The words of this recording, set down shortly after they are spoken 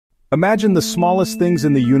Imagine the smallest things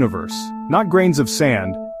in the universe, not grains of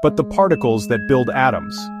sand, but the particles that build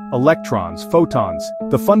atoms, electrons, photons,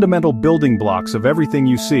 the fundamental building blocks of everything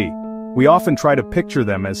you see. We often try to picture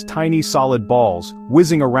them as tiny solid balls,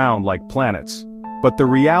 whizzing around like planets. But the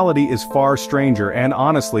reality is far stranger and,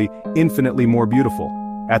 honestly, infinitely more beautiful.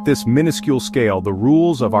 At this minuscule scale, the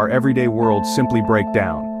rules of our everyday world simply break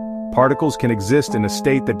down. Particles can exist in a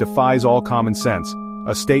state that defies all common sense,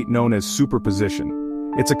 a state known as superposition.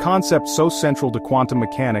 It's a concept so central to quantum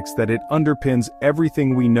mechanics that it underpins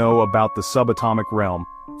everything we know about the subatomic realm,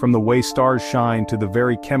 from the way stars shine to the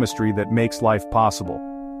very chemistry that makes life possible.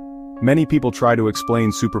 Many people try to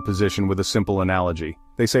explain superposition with a simple analogy.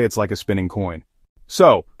 They say it's like a spinning coin.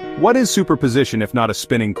 So, what is superposition if not a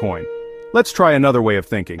spinning coin? Let's try another way of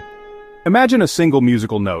thinking. Imagine a single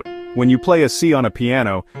musical note. When you play a C on a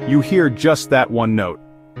piano, you hear just that one note.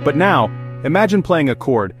 But now, imagine playing a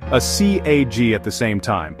chord, a C, A, G at the same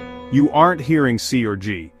time. You aren't hearing C or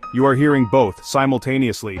G. You are hearing both,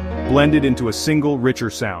 simultaneously, blended into a single, richer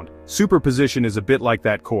sound. Superposition is a bit like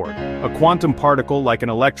that chord. A quantum particle, like an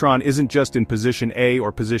electron, isn't just in position A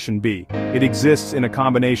or position B. It exists in a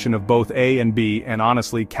combination of both A and B, and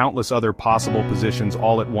honestly, countless other possible positions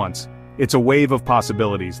all at once. It's a wave of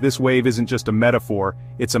possibilities. This wave isn't just a metaphor,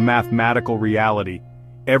 it's a mathematical reality.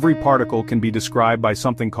 Every particle can be described by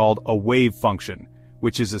something called a wave function,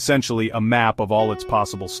 which is essentially a map of all its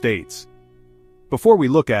possible states. Before we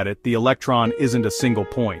look at it, the electron isn't a single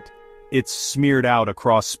point. It's smeared out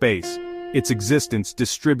across space, its existence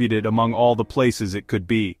distributed among all the places it could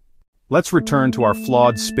be. Let's return to our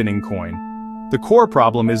flawed spinning coin. The core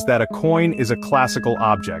problem is that a coin is a classical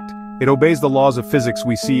object. It obeys the laws of physics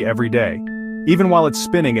we see every day. Even while it's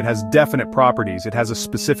spinning, it has definite properties. It has a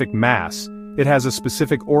specific mass. It has a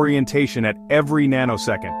specific orientation at every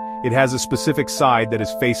nanosecond. It has a specific side that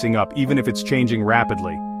is facing up, even if it's changing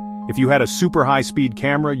rapidly. If you had a super high-speed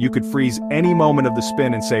camera, you could freeze any moment of the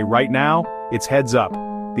spin and say, right now, it's heads up.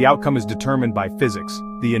 The outcome is determined by physics,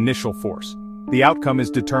 the initial force. The outcome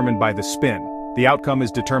is determined by the spin. The outcome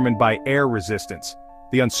is determined by air resistance.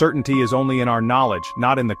 The uncertainty is only in our knowledge,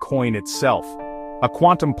 not in the coin itself. A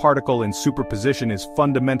quantum particle in superposition is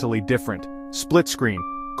fundamentally different. Split screen,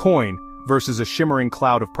 coin, versus a shimmering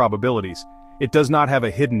cloud of probabilities. It does not have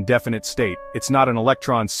a hidden definite state. It's not an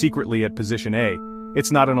electron secretly at position A.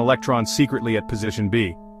 It's not an electron secretly at position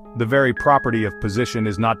B. The very property of position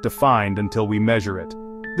is not defined until we measure it.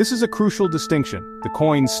 This is a crucial distinction. The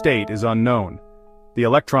coin's state is unknown. The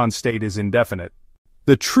electron's state is indefinite.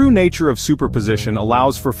 The true nature of superposition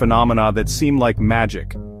allows for phenomena that seem like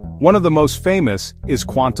magic. One of the most famous is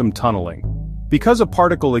quantum tunneling. Because a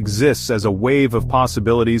particle exists as a wave of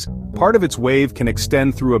possibilities, part of its wave can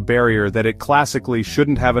extend through a barrier that it classically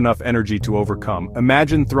shouldn't have enough energy to overcome.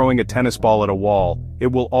 Imagine throwing a tennis ball at a wall. It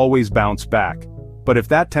will always bounce back. But if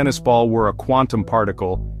that tennis ball were a quantum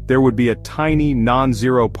particle, there would be a tiny,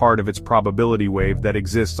 non-zero part of its probability wave that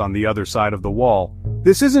exists on the other side of the wall.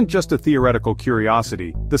 This isn't just a theoretical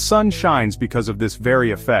curiosity. The sun shines because of this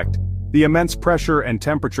very effect. The immense pressure and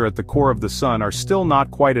temperature at the core of the sun are still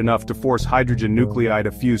not quite enough to force hydrogen nuclei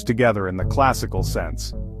to fuse together in the classical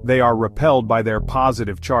sense. They are repelled by their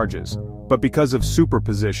positive charges, but because of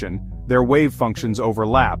superposition, their wave functions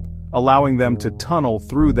overlap, allowing them to tunnel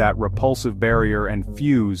through that repulsive barrier and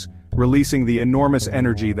fuse, releasing the enormous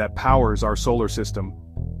energy that powers our solar system.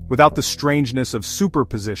 Without the strangeness of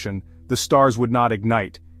superposition, the stars would not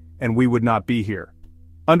ignite, and we would not be here.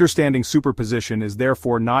 Understanding superposition is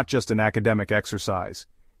therefore not just an academic exercise.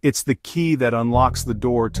 It's the key that unlocks the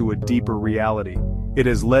door to a deeper reality. It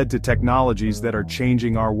has led to technologies that are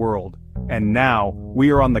changing our world. And now,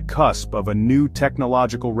 we are on the cusp of a new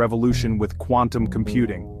technological revolution with quantum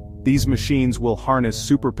computing. These machines will harness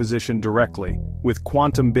superposition directly, with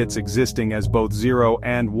quantum bits existing as both 0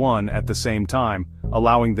 and 1 at the same time,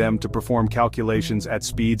 allowing them to perform calculations at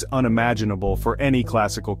speeds unimaginable for any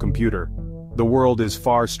classical computer. The world is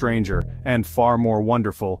far stranger and far more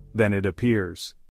wonderful than it appears.